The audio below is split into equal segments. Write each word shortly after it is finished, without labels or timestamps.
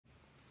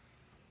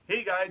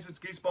Hey guys, it's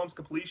Goosebumps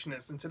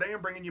Completionist, and today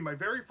I'm bringing you my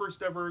very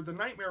first ever The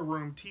Nightmare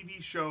Room TV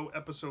show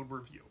episode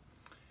review.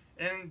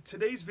 And in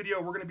today's video,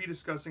 we're going to be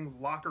discussing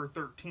Locker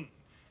 13.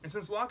 And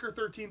since Locker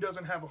 13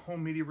 doesn't have a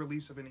home media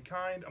release of any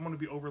kind, I'm going to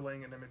be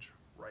overlaying an image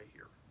right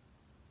here.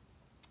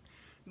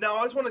 Now,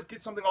 I just want to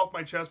get something off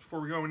my chest before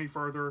we go any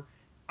further.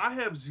 I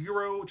have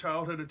zero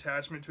childhood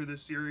attachment to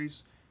this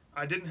series.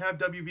 I didn't have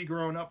WB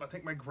growing up. I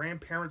think my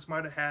grandparents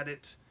might have had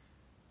it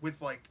with,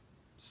 like,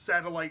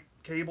 satellite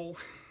cable.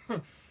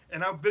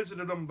 And I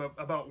visited them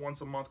about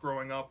once a month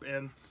growing up,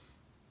 and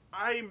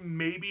I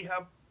maybe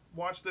have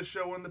watched this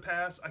show in the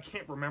past. I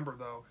can't remember,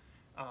 though.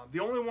 The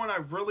only one I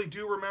really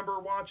do remember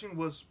watching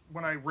was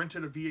when I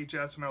rented a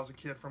VHS when I was a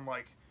kid from,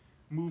 like,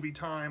 Movie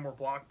Time or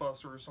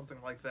Blockbuster or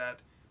something like that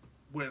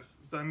with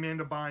the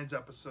Amanda Bynes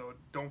episode,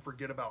 Don't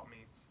Forget About Me.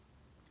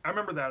 I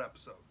remember that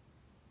episode.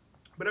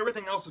 But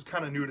everything else is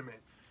kind of new to me.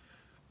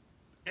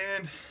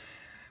 And,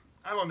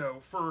 I don't know,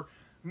 for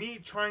me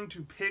trying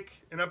to pick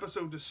an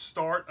episode to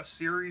start a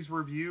series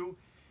review,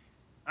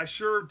 I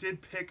sure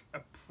did pick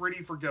a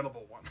pretty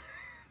forgettable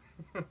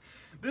one.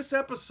 This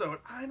episode,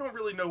 I don't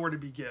really know where to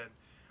begin.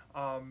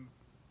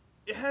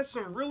 It has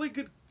some really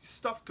good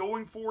stuff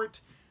going for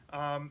it.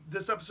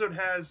 This episode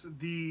has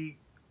the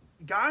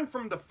guy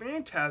from the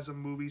Phantasm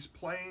movies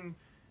playing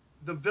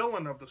the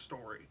villain of the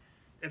story.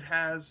 It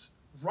has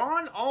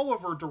Ron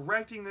Oliver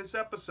directing this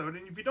episode,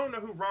 and if you don't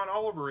know who Ron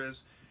Oliver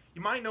is, you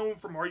might know him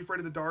from Are You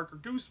Afraid of the Dark or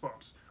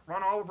Goosebumps.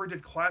 Ron Oliver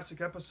did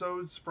classic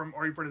episodes from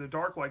Are You Afraid of the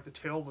Dark, like The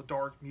Tale of the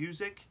Dark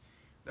Music.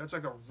 That's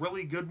like a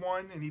really good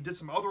one. And he did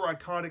some other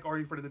iconic Are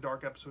You Afraid of the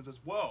Dark episodes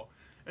as well.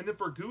 And then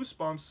for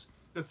Goosebumps,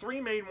 the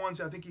three main ones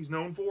I think he's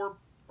known for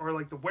are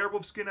like the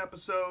Werewolf Skin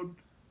episode,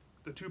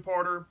 the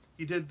two-parter.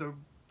 He did the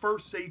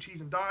first Say Cheese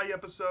and Die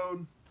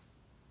episode.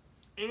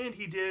 And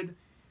he did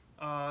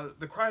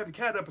the Cry of the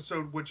Cat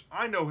episode, which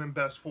I know him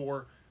best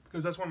for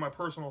because that's one of my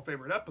personal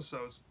favorite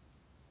episodes.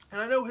 And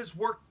I know his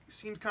work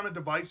seems kind of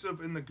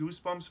divisive in the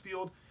Goosebumps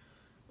field,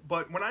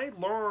 but when I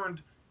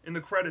learned in the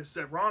credits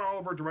that Ron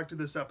Oliver directed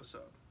this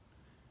episode,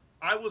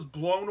 I was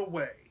blown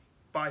away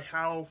by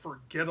how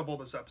forgettable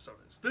this episode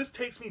is. This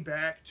takes me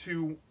back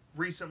to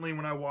recently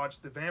when I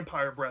watched the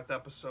Vampire Breath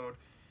episode,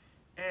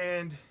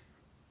 and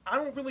I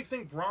don't really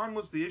think Ron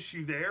was the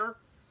issue there.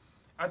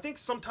 I think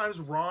sometimes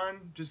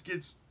Ron just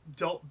gets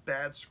dealt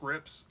bad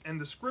scripts,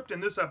 and the script in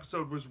this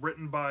episode was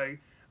written by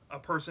a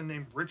person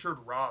named Richard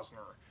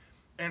Rosner.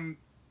 And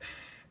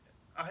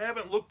I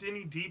haven't looked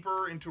any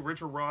deeper into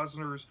Richard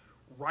Rosner's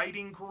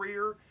writing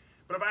career,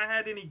 but if I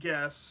had any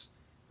guess,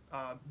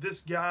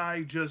 this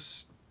guy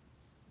just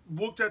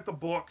looked at the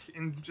book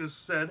and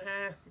just said,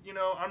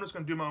 I'm just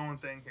going to do my own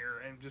thing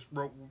here, and just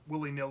wrote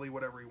willy-nilly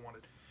whatever he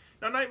wanted.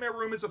 Now, Nightmare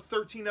Room is a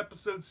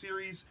 13-episode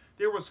series.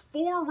 There was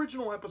 4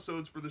 original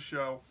episodes for the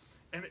show,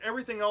 and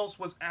everything else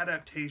was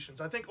adaptations.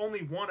 I think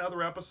only one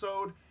other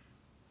episode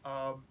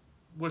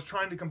was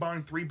trying to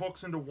combine 3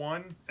 books into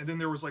one, and then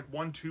there was like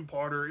one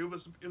two-parter.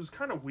 It was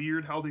kind of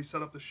weird how they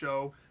set up the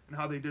show and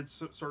how they did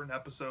certain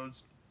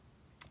episodes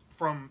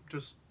from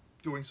just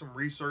doing some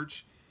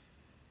research.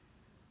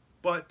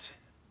 But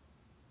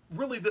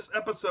really, this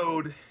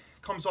episode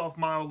comes off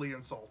mildly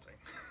insulting.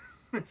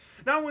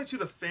 Not only to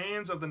the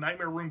fans of the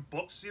Nightmare Room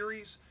book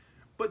series,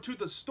 but to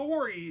the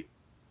story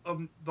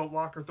of the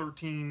Locker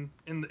 13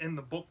 in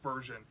the book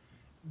version.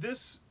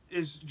 This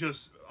is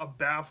just a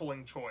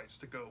baffling choice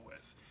to go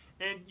with.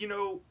 And, you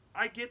know,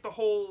 I get the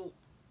whole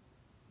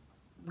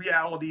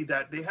reality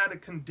that they had to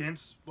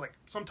condense, like,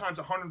 sometimes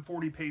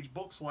 140-page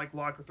books like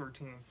Locker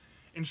 13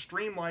 and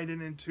streamline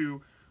it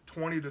into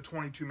 20 to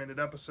 22-minute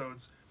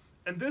episodes.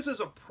 And this is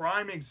a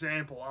prime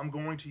example I'm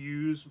going to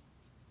use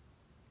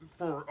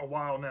for a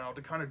while now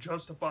to kind of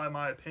justify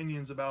my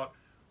opinions about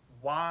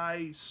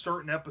why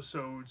certain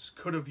episodes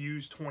could have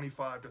used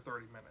 25 to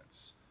 30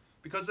 minutes.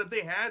 Because if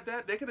they had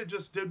that, they could have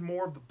just did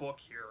more of the book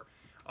here.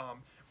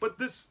 But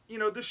this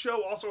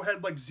show also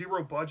had like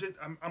 0 budget.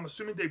 I'm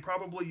assuming they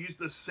probably used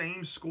the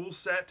same school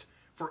set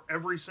for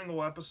every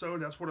single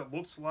episode. That's what it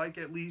looks like,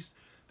 at least.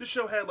 This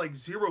show had like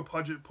 0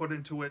 budget put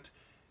into it.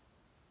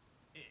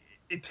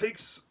 It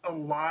takes a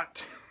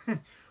lot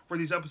for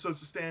these episodes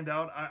to stand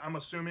out, I'm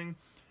assuming.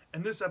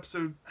 And this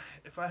episode,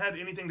 if I had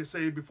anything to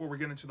say before we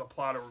get into the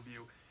plot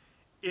overview,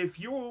 if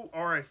you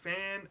are a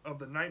fan of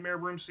the Nightmare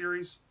Room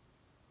series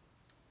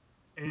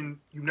and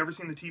you've never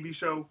seen the TV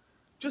show,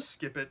 just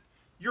skip it.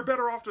 You're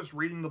better off just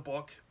reading the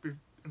book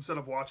instead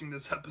of watching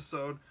this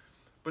episode.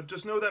 But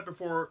just know that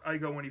before I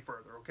go any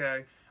further,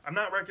 okay? I'm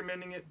not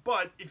recommending it,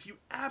 but if you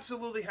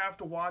absolutely have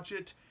to watch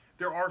it,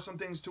 there are some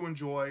things to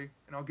enjoy,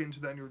 and I'll get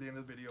into that near the end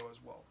of the video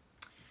as well.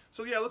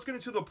 So yeah, let's get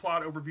into the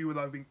plot overview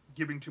without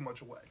giving too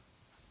much away.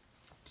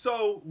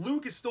 So,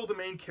 Luke is still the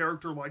main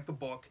character like the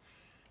book,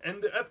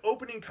 and the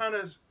opening kind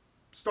of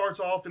starts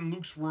off in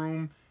Luke's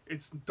room.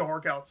 It's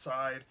dark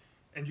outside,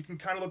 and you can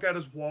kind of look at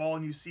his wall,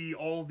 and you see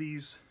all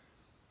these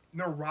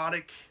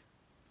neurotic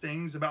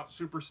things about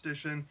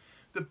superstition.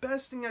 The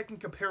best thing I can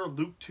compare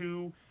Luke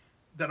to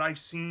that I've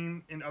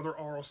seen in other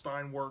R.L.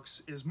 Stine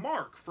works is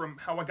Mark from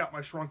How I Got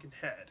My Shrunken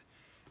Head.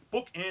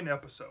 Book and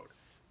episode.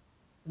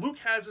 Luke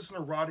has this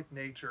neurotic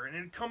nature, and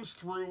it comes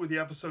through with the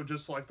episode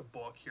just like the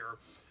book here.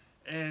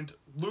 And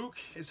Luke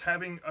is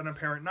having an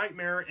apparent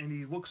nightmare, and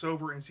he looks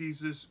over and sees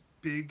this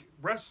big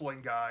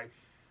wrestling guy,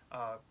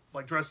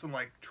 like dressed in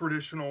like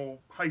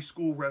traditional high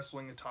school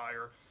wrestling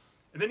attire.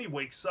 And then he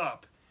wakes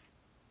up.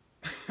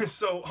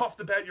 So off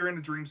the bat, you're in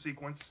a dream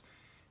sequence,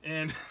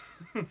 and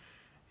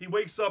he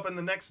wakes up, and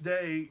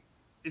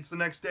it's the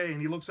next day,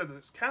 and he looks at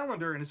his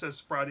calendar, and it says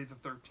Friday the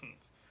 13th.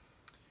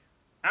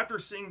 After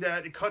seeing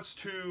that, it cuts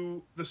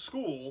to the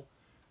school,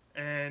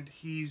 and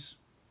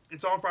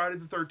it's on Friday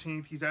the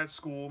 13th, he's at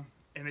school,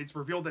 and it's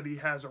revealed that he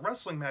has a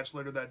wrestling match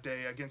later that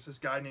day against this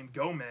guy named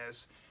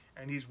Gomez,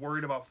 and he's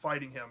worried about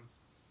fighting him.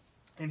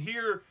 And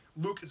here,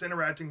 Luke is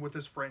interacting with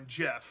his friend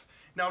Jeff.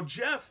 Now,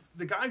 Jeff,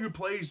 the guy who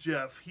plays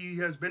Jeff, he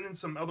has been in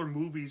some other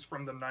movies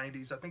from the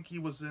 90s. I think he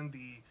was in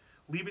the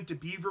Leave It to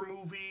Beaver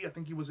movie. I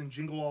think he was in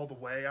Jingle All the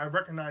Way. I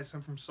recognize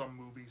him from some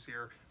movies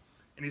here,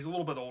 and he's a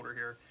little bit older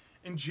here.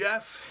 And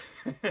Jeff,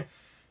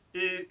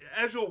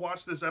 as you'll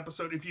watch this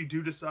episode, if you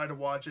do decide to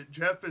watch it,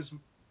 Jeff is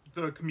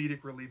the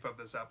comedic relief of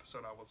this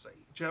episode, I would say.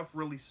 Jeff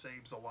really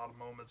saves a lot of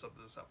moments of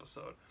this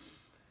episode.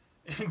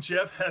 And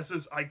Jeff has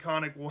this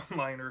iconic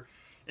one-liner,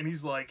 and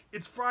he's like,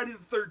 "It's Friday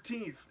the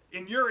 13th,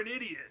 and you're an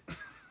idiot."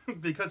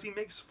 Because he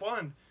makes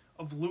fun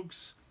of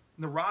Luke's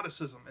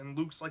neuroticism and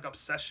Luke's like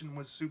obsession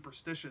with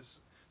superstitions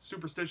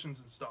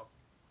and stuff.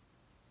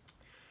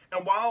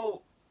 And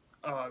while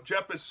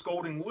Jeff is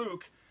scolding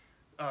Luke,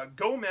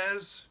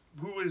 Gomez,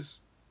 who is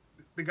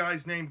the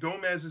guy's name,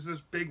 Gomez is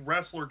this big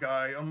wrestler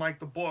guy, unlike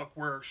the book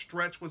where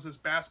Stretch was this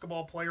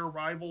basketball player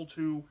rival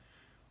to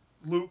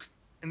Luke.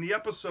 In the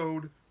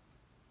episode,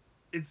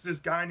 it's this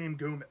guy named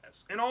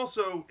Gomez. And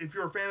also, if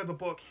you're a fan of the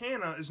book,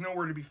 Hannah is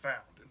nowhere to be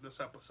found in this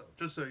episode,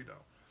 just so you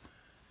know.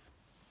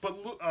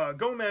 But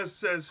Gomez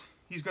says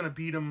he's going to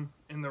beat him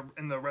in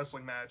the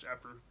wrestling match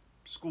after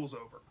school's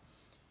over.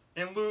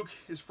 And Luke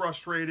is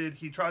frustrated.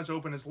 He tries to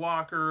open his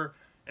locker,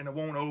 and it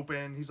won't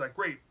open. He's like,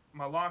 "Great,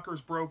 my locker's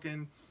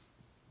broken."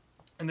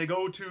 And they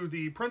go to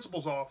the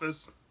principal's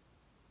office,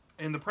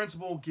 and the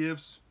principal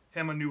gives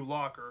him a new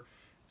locker.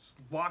 It's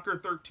locker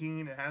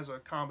 13. It has a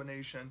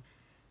combination.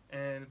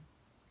 And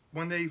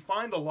when they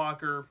find the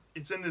locker,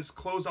 it's in this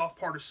closed-off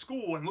part of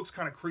school and looks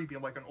kind of creepy,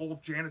 like an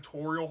old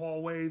janitorial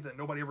hallway that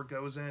nobody ever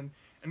goes in.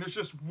 And there's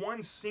just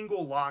one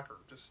single locker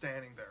just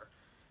standing there.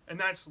 And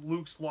that's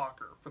Luke's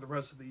locker for the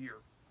rest of the year.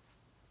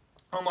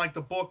 Unlike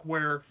the book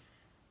where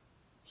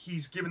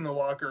he's given the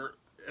locker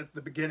at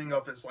the beginning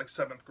of his like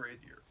 7th grade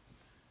year.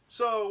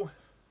 So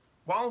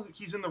while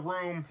he's in the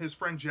room, his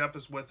friend Jeff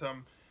is with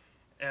him.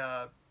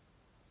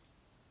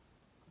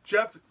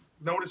 Jeff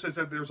notices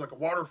that there's like a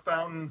water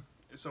fountain,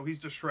 so he's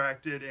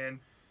distracted, and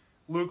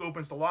Luke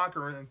opens the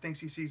locker and thinks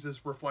he sees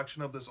this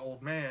reflection of this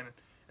old man,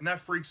 and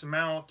that freaks him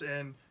out.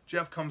 And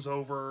Jeff comes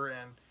over,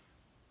 and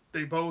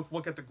they both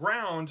look at the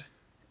ground,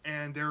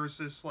 and there's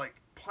this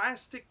like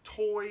plastic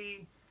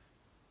toy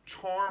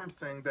charm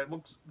thing that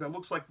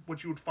looks like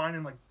what you would find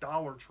in like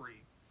Dollar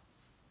Tree,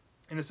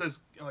 and it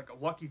says like a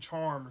lucky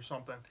charm or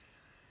something.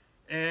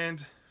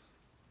 And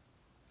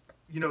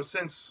you know,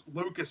 since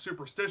Luke is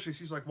superstitious,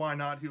 he's like, why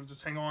not? He'll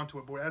just hang on to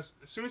it. But as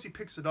soon as he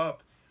picks it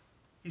up,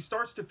 he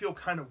starts to feel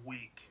kind of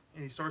weak,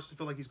 and he starts to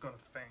feel like he's going to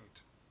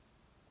faint.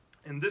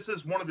 And this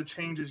is one of the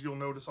changes you'll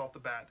notice off the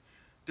bat,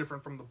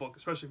 different from the book,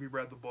 especially if you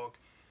read the book,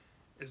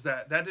 is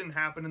that didn't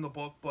happen in the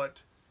book, but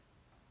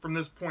from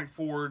this point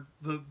forward,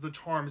 the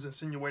charm is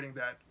insinuating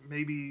that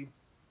maybe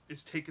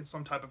it's taken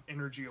some type of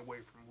energy away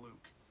from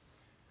Luke.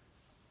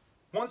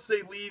 Once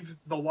they leave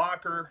the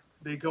locker,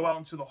 they go out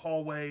into the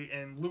hallway,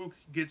 and Luke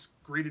gets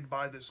greeted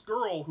by this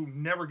girl who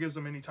never gives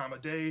him any time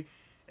of day,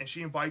 and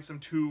she invites him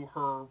to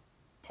her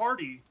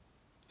party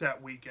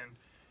that weekend.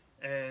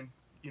 And,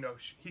 you know,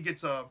 he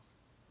gets a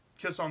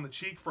kiss on the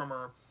cheek from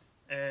her,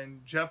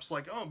 and Jeff's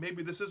like, oh,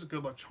 maybe this is a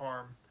good luck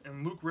charm.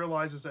 And Luke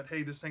realizes that,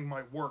 hey, this thing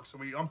might work, so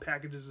he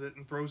unpackages it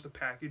and throws the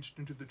package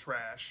into the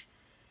trash.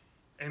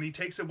 And he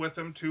takes it with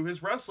him to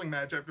his wrestling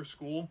match after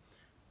school,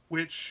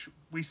 which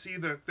we see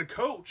the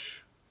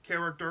coach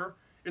character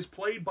is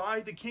played by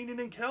the Kenan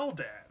and Kel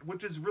dad,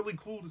 which is really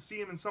cool to see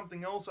him in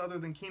something else other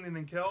than Kenan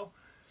and Kel.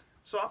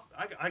 So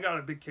I got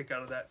a big kick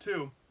out of that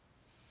too.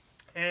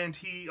 And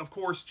he, of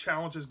course,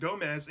 challenges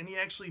Gomez, and he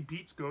actually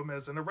beats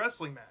Gomez in a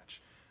wrestling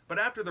match. But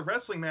after the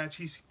wrestling match,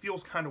 he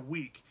feels kind of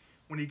weak.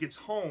 When he gets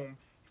home,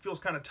 he feels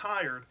kind of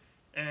tired,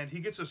 and he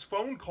gets his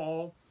phone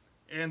call,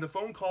 and the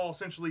phone call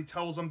essentially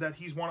tells him that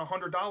he's won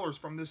 $100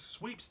 from this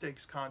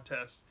sweepstakes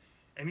contest.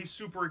 And he's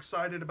super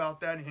excited about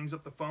that. He hangs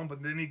up the phone,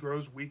 but then he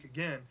grows weak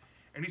again.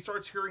 And he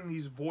starts hearing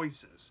these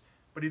voices,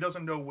 but he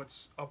doesn't know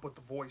what's up with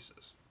the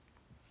voices.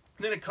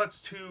 And then it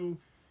cuts to,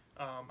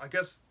 I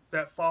guess,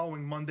 that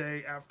following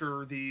Monday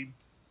after the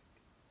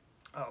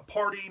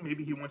party.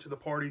 Maybe he went to the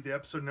party. The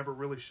episode never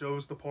really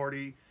shows the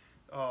party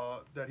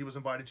that he was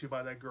invited to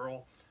by that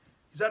girl.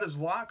 He's at his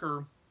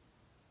locker,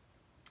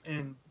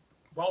 and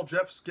while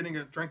Jeff's getting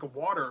a drink of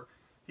water,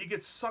 he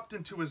gets sucked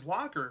into his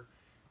locker.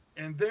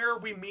 And there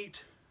we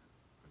meet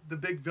the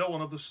big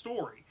villain of the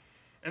story.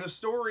 And the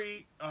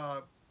story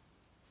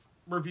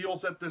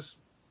reveals that this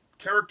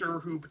character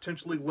who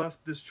potentially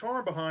left this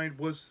charm behind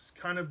was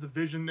kind of the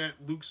vision that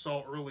Luke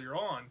saw earlier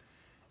on.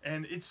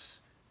 And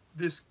it's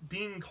this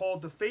being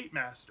called the Fate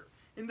Master.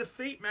 And the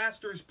Fate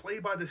Master is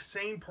played by the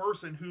same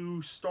person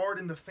who starred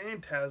in the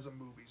Phantasm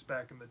movies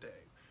back in the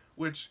day,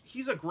 which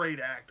he's a great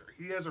actor.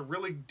 He has a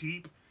really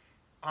deep,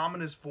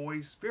 ominous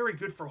voice, very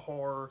good for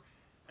horror,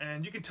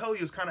 and you can tell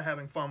he was kind of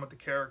having fun with the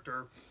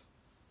character.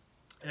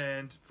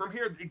 And from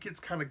here, it gets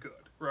kind of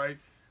good, right?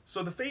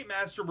 So the Fate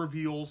Master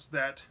reveals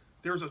that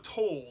there's a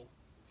toll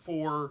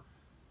for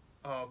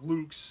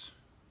Luke's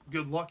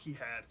good luck he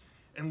had.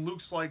 And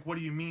Luke's like, what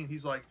do you mean?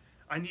 He's like,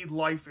 I need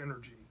life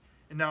energy.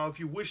 And now if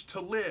you wish to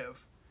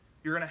live,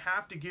 you're going to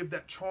have to give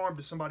that charm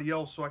to somebody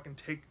else so I can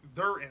take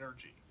their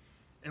energy.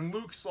 And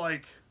Luke's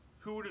like,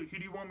 who do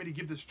you want me to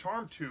give this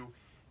charm to?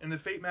 And the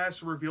Fate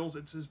Master reveals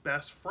it's his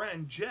best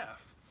friend,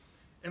 Jeff.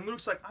 And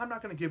Luke's like, I'm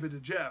not going to give it to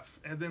Jeff.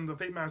 And then the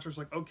Fate Master's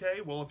like, okay,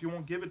 well, if you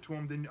won't give it to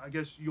him, then I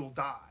guess you'll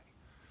die.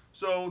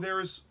 So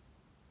there's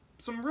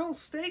some real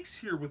stakes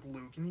here with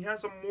Luke, and he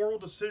has a moral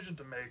decision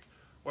to make,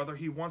 whether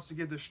he wants to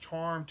give this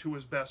charm to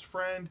his best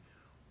friend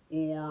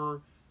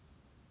or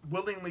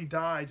willingly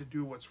die to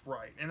do what's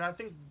right. And I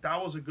think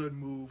that was a good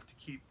move to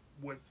keep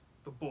with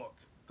the book.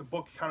 The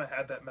book kind of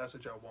had that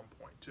message at one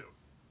point too,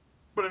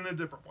 but in a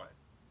different way.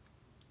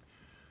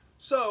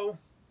 So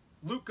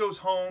Luke goes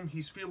home,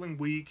 he's feeling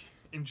weak,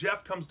 and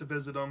Jeff comes to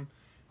visit him,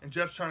 and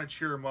Jeff's trying to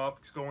cheer him up.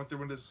 He's going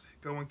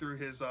through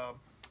his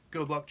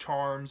good luck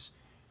charms,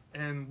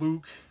 and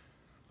Luke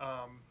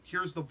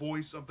hears the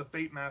voice of the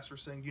Fate Master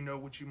saying, you know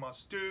what you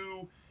must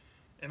do,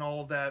 and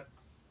all of that.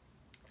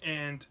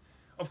 And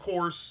of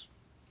course,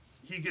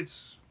 he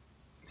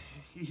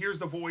hears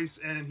the voice,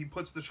 and he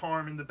puts the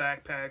charm in the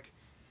backpack,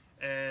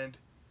 and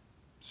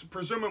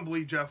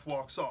presumably Jeff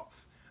walks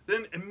off.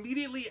 Then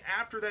immediately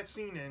after that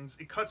scene ends,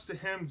 it cuts to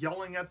him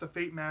yelling at the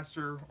Fate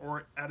Master,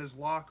 or at his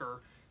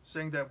locker,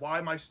 saying that, why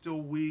am I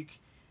still weak?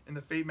 And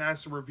the Fate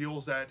Master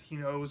reveals that he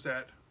knows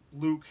that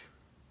Luke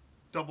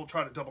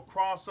tried to double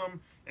cross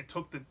him and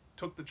took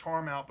the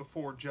charm out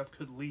before Jeff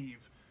could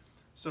leave.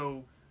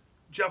 So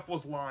Jeff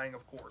was lying,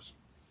 of course.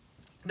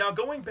 Now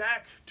going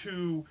back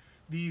to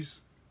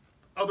these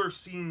other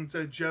scenes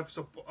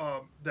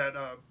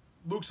that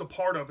Luke's a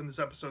part of in this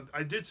episode,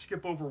 I did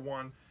skip over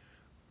one.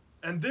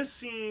 And this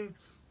scene,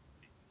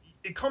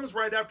 it comes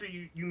right after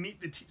you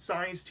meet the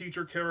science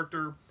teacher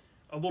character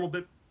a little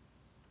bit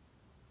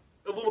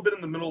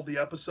in the middle of the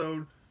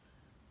episode.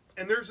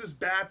 And there's this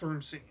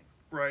bathroom scene,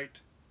 right?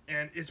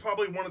 And it's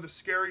probably one of the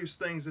scariest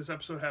things this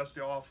episode has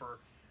to offer.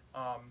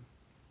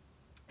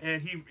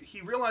 And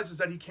he realizes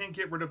that he can't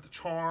get rid of the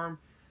charm,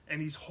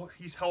 and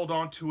he's held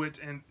on to it,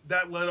 and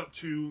that led up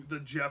to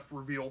the Jeff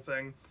reveal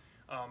thing.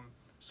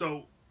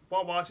 So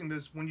while watching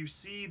this, when you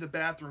see the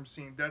bathroom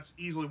scene, that's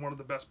easily one of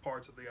the best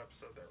parts of the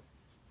episode there.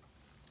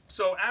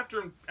 So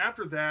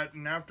after that,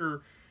 and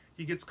after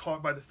he gets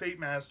caught by the Fate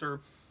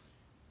Master,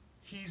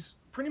 he's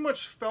pretty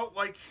much felt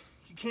like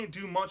he can't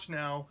do much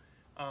now.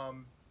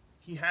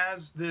 He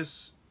has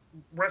this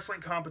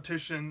wrestling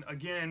competition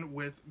again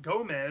with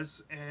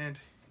Gomez, and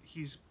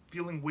he's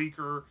feeling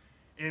weaker,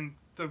 and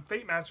the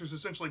Fate Master's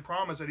essentially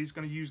promised that he's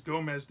going to use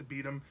Gomez to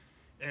beat him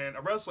in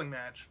a wrestling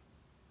match.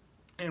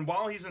 And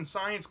while he's in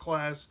science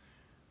class,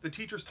 the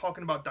teacher's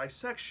talking about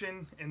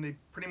dissection, and they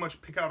pretty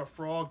much pick out a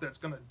frog that's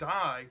going to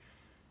die.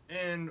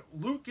 And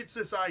Luke gets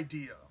this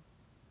idea.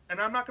 And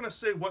I'm not going to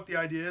say what the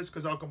idea is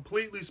because I'll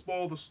completely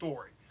spoil the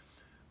story.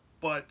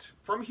 But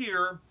from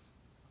here,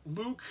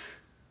 Luke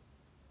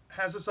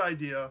has this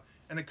idea,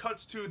 and it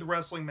cuts to the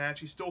wrestling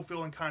match. He's still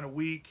feeling kind of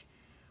weak.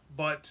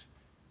 But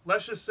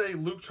let's just say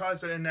Luke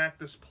tries to enact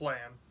this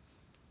plan.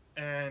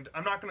 And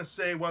I'm not going to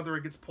say whether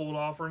it gets pulled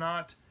off or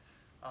not.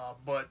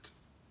 But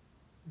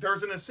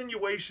there's an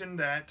insinuation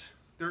that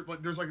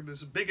there's like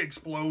this big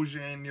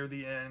explosion near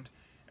the end,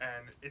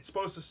 and it's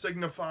supposed to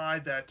signify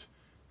that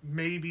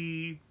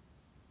maybe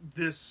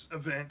this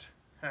event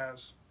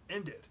has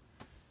ended.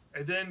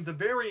 And then the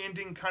very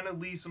ending kind of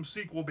leaves some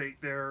sequel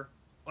bait there,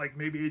 like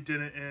maybe it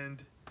didn't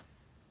end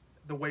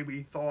the way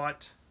we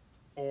thought,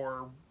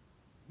 or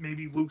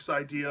maybe Luke's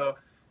idea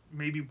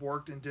maybe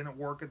worked and didn't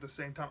work at the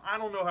same time. I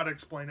don't know how to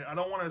explain it. I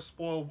don't want to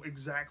spoil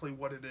exactly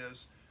what it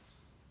is,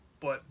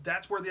 but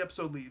that's where the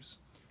episode leaves.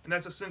 And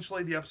that's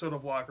essentially the episode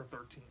of Locker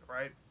 13,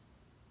 right?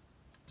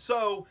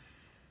 So,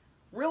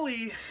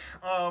 really,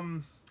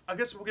 I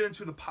guess we'll get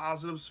into the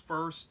positives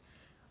first.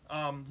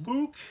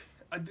 Luke,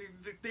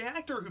 the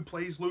actor who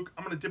plays Luke,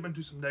 I'm going to dip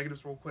into some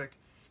negatives real quick.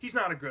 He's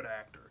not a good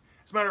actor.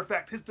 As a matter of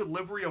fact, his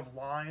delivery of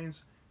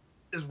lines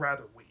is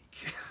rather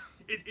weak.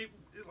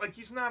 Like,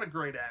 he's not a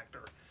great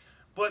actor.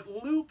 But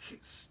Luke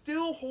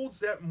still holds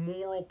that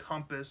moral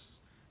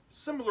compass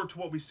similar to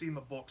what we see in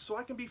the book, so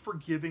I can be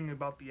forgiving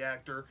about the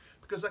actor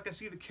because I can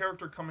see the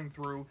character coming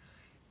through.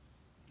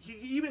 He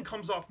even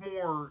comes off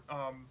more,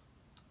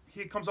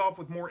 he comes off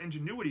with more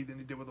ingenuity than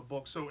he did with the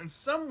book. So in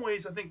some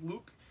ways, I think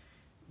Luke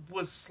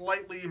was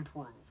slightly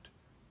improved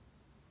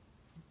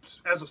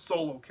as a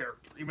solo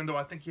character, even though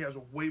I think he has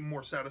a way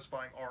more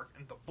satisfying arc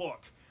in the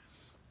book.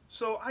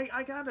 So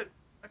I gotta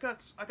I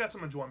got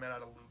some enjoyment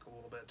out of Luke a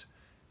little bit.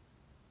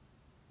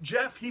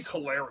 Jeff, he's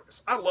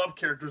hilarious. I love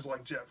characters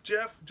like Jeff.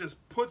 Jeff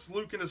just puts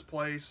Luke in his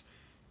place,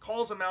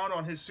 calls him out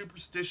on his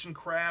superstition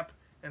crap,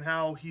 and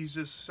how he's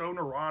just so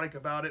neurotic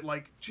about it.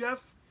 Like,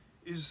 Jeff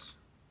is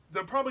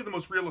probably the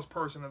most realist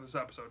person in this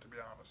episode, to be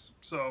honest.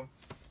 So,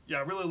 yeah,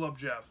 I really love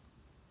Jeff.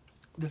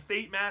 The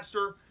Fate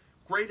Master,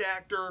 great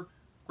actor,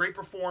 great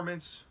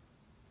performance.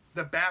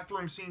 The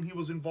bathroom scene he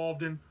was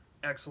involved in,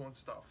 excellent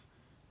stuff.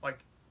 Like,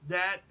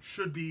 that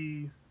should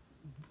be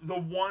the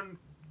one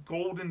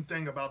golden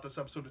thing about this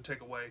episode to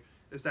take away,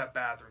 is that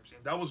bathroom scene.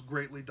 That was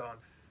greatly done.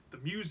 The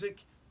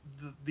music,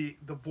 the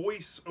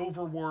voice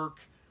over work,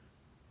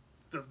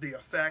 the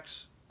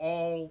effects,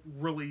 all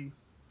really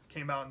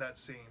came out in that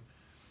scene.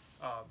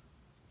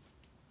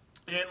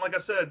 And like I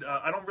said,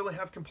 I don't really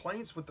have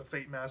complaints with the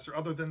Fate Master,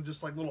 other than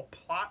just like little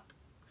plot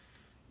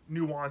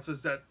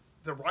nuances that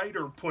the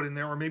writer put in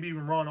there, or maybe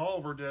even Ron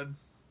Oliver did.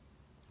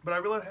 But I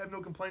really have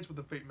no complaints with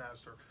the Fate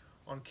Master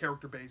on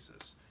character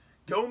basis.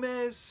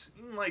 Gomez,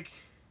 like,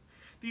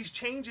 these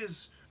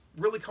changes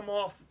really come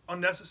off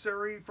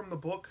unnecessary from the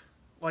book.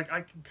 Like,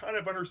 I can kind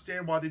of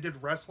understand why they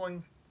did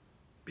wrestling,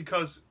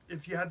 because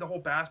if you had the whole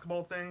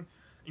basketball thing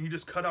and you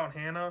just cut out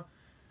Hannah,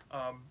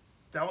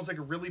 that was like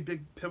a really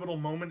big pivotal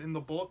moment in the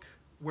book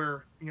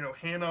where, you know,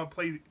 Hannah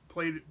played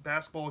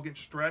basketball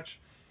against Stretch,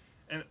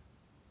 and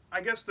I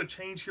guess the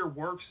change here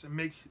works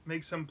and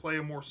makes him play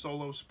a more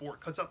solo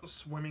sport, cuts out the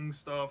swimming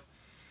stuff.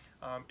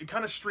 It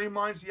kind of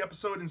streamlines the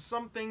episode, and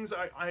some things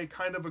I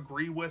kind of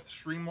agree with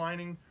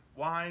streamlining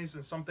wise,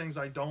 and some things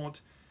I don't.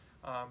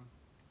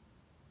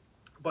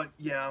 But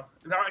yeah,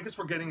 now I guess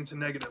we're getting into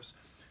negatives.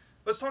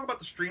 Let's talk about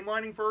the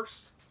streamlining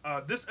first.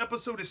 This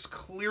episode is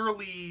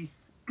clearly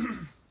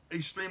a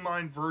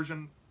streamlined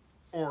version,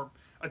 or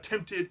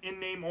attempted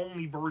in-name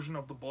only version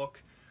of the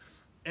book,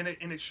 and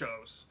it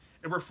shows.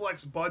 It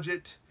reflects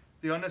budget.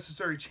 The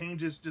unnecessary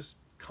changes just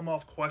come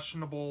off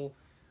questionable.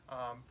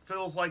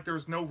 Feels like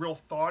there's no real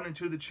thought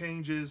into the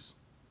changes.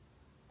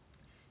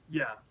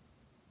 Yeah,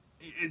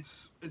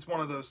 it's one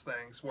of those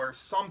things where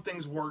some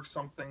things work,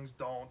 some things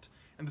don't.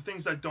 And the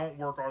things that don't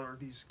work are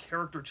these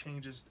character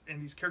changes,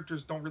 and these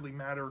characters don't really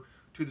matter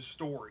to the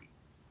story.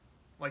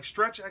 Like,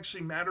 Stretch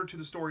actually mattered to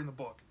the story in the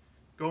book.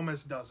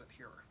 Gomez doesn't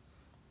here.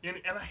 And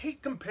I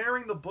hate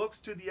comparing the books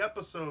to the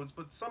episodes,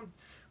 but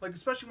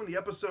especially when the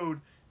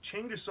episode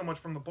changes so much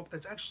from the book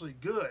that's actually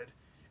good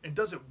and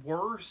does it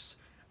worse,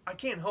 I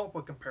can't help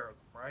but compare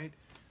them, right?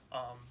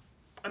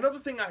 Another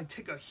thing I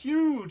take a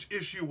huge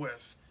issue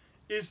with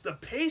is the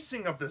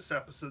pacing of this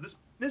episode.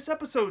 This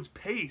episode's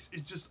pace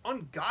is just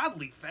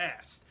ungodly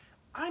fast.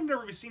 I've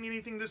never seen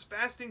anything this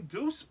fast in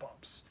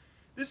Goosebumps.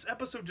 This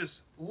episode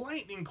just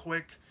lightning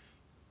quick.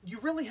 You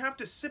really have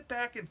to sit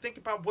back and think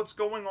about what's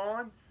going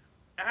on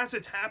as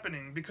it's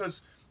happening,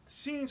 because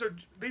scenes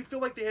they feel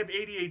like they have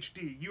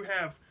ADHD. You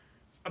have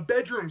a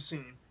bedroom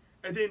scene,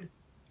 and then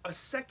a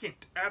second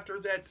after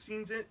that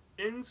scene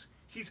ends,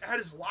 he's at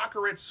his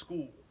locker at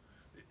school.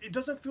 It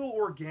doesn't feel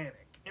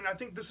organic, and I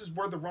think this is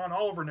where the Ron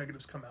Oliver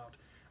negatives come out.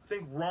 I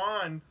think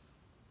Ron,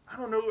 I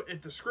don't know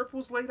if the script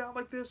was laid out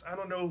like this. I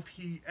don't know if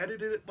he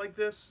edited it like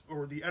this,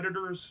 or the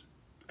editors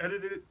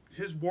edited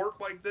his work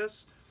like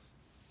this,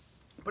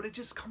 but it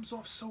just comes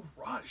off so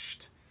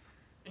rushed.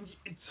 And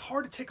it's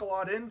hard to take a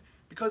lot in,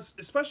 because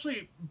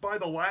especially by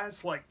the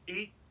last like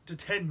 8 to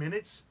 10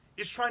 minutes,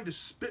 it's trying to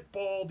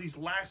spitball these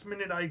last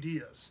minute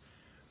ideas.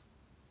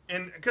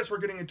 And I guess we're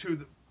getting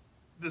into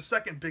the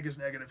second biggest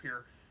negative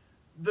here.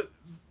 The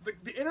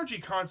energy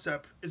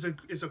concept is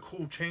a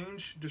cool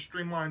change to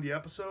streamline the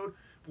episode,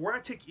 but where I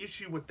take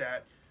issue with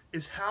that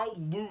is how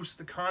loose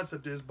the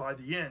concept is by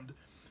the end,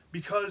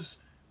 because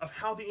of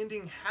how the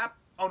ending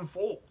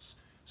unfolds.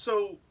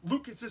 So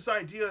Luke gets this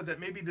idea that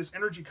maybe this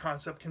energy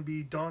concept can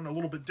be done a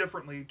little bit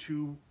differently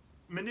to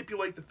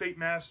manipulate the Fate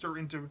Master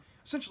into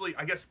essentially,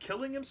 I guess,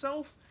 killing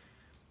himself.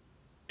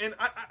 And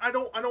I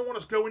don't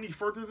want to go any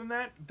further than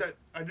that. That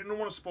I didn't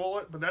want to spoil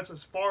it, but that's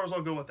as far as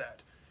I'll go with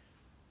that.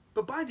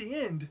 But by the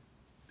end,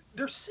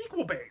 they're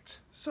sequel bait.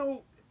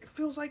 So it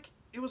feels like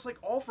it was like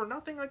all for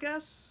nothing, I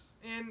guess.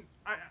 And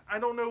I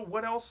don't know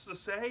what else to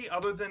say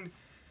other than,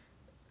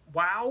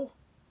 wow.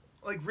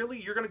 Like,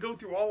 really, you're going to go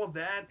through all of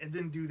that and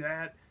then do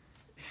that?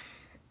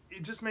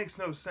 It just makes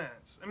no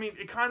sense. I mean,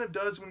 it kind of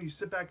does when you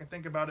sit back and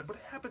think about it, but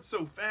it happens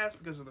so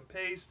fast because of the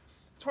pace.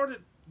 It's hard to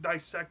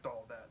dissect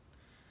all of that,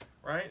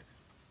 right?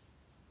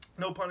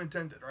 No pun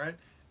intended, right?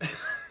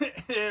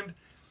 And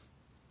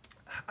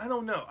I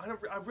don't know.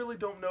 I really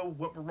don't know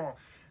what we're wrong.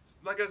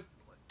 Like,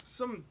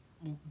 some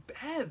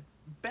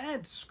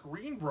bad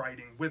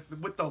screenwriting with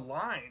the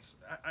lines.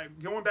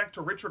 Going back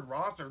to Richard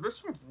Rosner,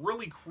 there's some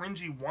really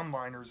cringy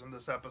one-liners in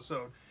this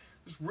episode.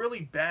 There's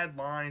really bad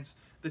lines.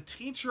 The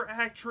teacher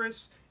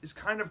actress is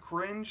kind of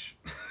cringe.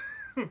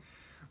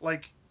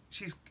 Like,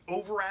 she's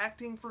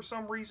overacting for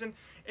some reason,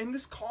 and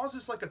this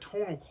causes like a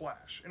tonal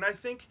clash. And I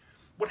think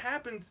what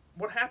happened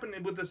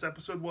with this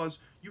episode was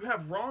you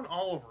have Ron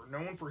Oliver,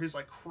 known for his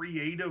like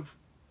creative,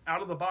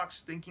 out of the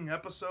box thinking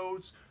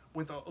episodes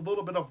with a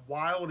little bit of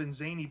wild and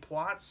zany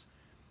plots.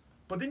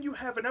 But then you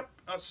have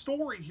a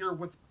story here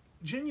with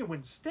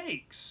genuine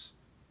stakes.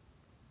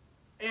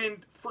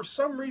 And for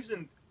some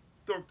reason,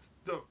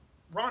 the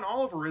Ron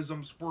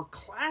Oliver-isms were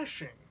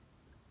clashing,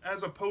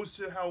 as opposed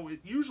to how it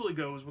usually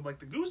goes with, like,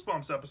 the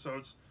Goosebumps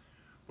episodes,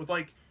 with,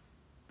 like,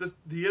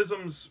 the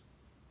isms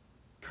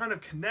kind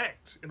of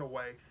connect in a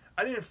way.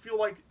 I didn't feel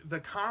like the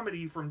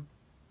comedy from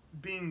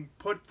being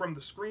put from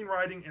the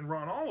screenwriting and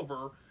Ron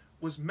Oliver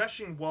was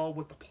meshing well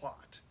with the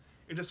plot.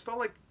 It just felt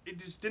like it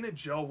just didn't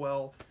gel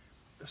well.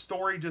 The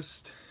story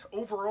just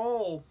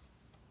overall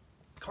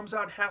comes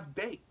out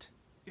half-baked.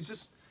 It's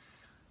just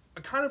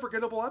a kind of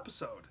forgettable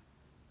episode.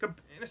 And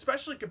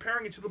especially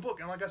comparing it to the book.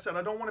 And like I said,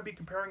 I don't want to be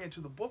comparing it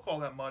to the book all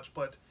that much,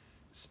 but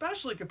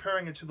especially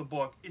comparing it to the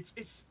book,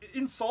 it's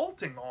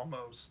insulting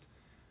almost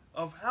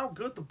of how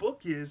good the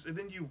book is. And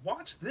then you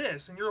watch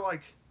this and you're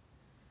like,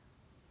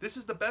 this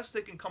is the best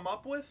they can come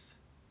up with,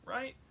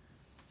 right?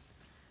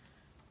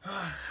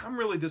 I'm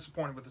really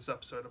disappointed with this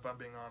episode, if I'm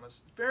being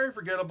honest. Very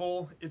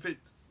forgettable. If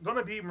it's going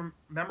to be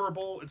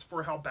memorable, it's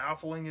for how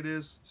baffling it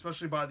is,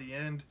 especially by the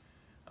end,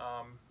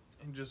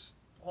 and just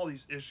all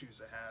these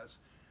issues it has.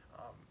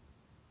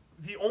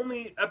 The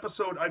only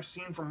episode I've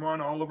seen from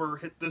Ron Oliver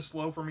hit this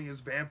low for me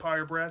is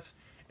Vampire Breath,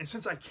 and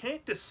since I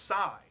can't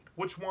decide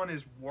which one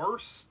is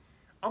worse,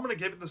 I'm going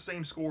to give it the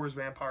same score as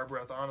Vampire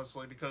Breath,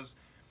 honestly, because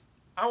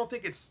I don't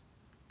think it's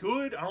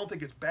good, I don't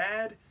think it's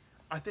bad,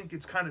 I think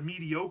it's kind of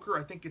mediocre,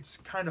 I think it's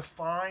kind of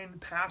fine,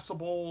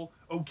 passable,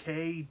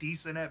 okay,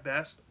 decent at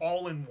best,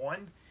 all in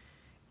one,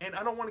 and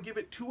I don't want to give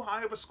it too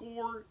high of a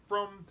score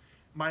from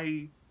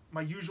my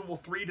usual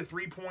 3 to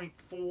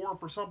 3.4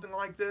 for something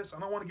like this.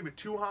 I don't want to give it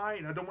too high,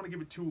 and I don't want to give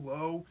it too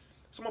low.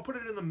 So I'm going to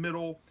put it in the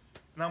middle,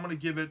 and I'm going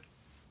to give it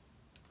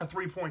a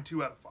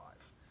 3.2 out of 5.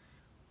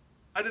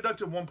 I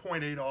deducted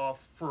 1.8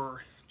 off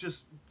for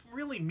just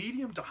really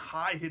medium to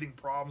high hitting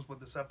problems with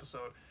this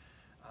episode.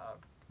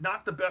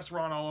 Not the best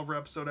Ron Oliver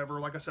episode ever.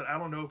 Like I said, I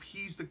don't know if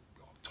he's the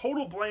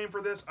total blame for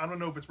this. I don't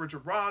know if it's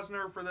Richard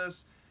Rosner for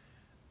this.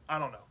 I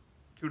don't know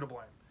who to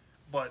blame.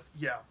 But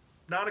yeah.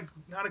 Not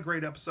a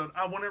great episode.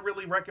 I wouldn't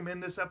really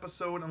recommend this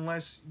episode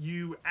unless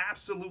you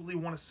absolutely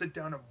want to sit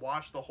down and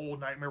watch the whole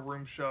Nightmare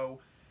Room show,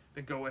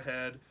 then go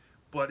ahead.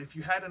 But if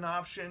you had an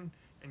option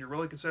and you're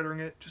really considering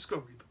it, just go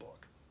read the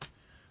book.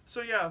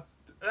 So yeah,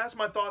 that's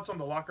my thoughts on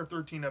the Locker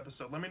 13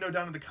 episode. Let me know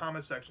down in the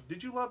comment section.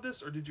 Did you love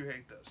this or did you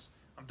hate this?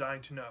 I'm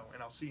dying to know,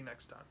 and I'll see you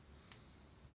next time.